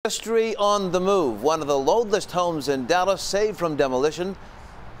History on the move. One of the load-list homes in Dallas saved from demolition.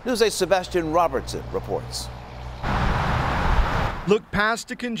 News 8's Sebastian Robertson reports. Look past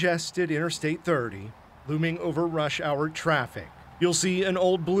a congested Interstate 30, looming over rush hour traffic. You'll see an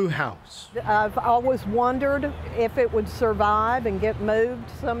old blue house. I've always wondered if it would survive and get moved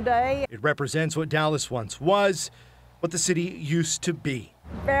someday. It represents what Dallas once was, what the city used to be.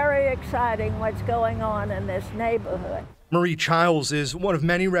 Very exciting what's going on in this neighborhood. Marie Childs is one of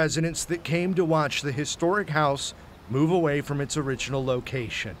many residents that came to watch the historic house move away from its original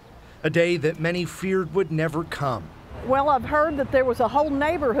location, a day that many feared would never come. Well, I've heard that there was a whole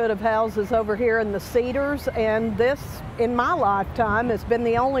neighborhood of houses over here in the Cedars, and this, in my lifetime, has been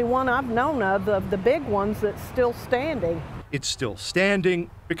the only one I've known of the big ones that's still standing. It's still standing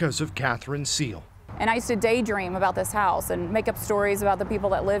because of Catherine Seal. And I used to daydream about this house and make up stories about the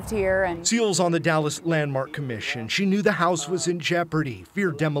people that lived here. And Seal's on the Dallas Landmark Commission. She knew the house was in jeopardy,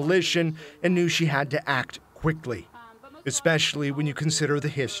 feared demolition, and knew she had to act quickly, especially when you consider the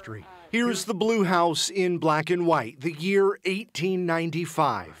history. Here's the blue house in black and white, the year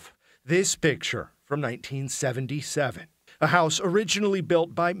 1895. This picture from 1977. A house originally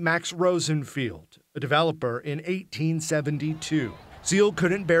built by Max Rosenfield, a developer in 1872. Seal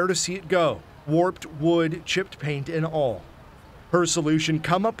couldn't bear to see it go. Warped wood, chipped paint, and all. Her solution: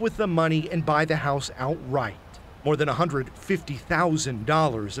 come up with the money and buy the house outright. More than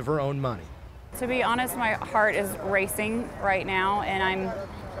 $150,000 of her own money. to be honest, my heart is racing right now, and I'm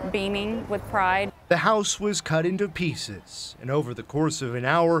beaming with pride. The house was cut into pieces, and over the course of an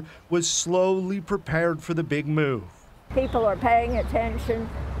hour was slowly prepared for the big move. People are paying attention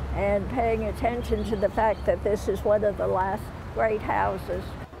and paying attention to the fact that this is one of the last great houses.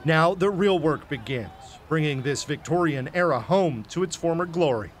 Now the real work begins, bringing this Victorian-era home to its former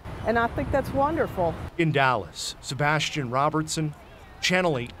glory. And I think that's wonderful. In Dallas, Sebastian Robertson,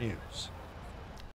 Channel 8 News.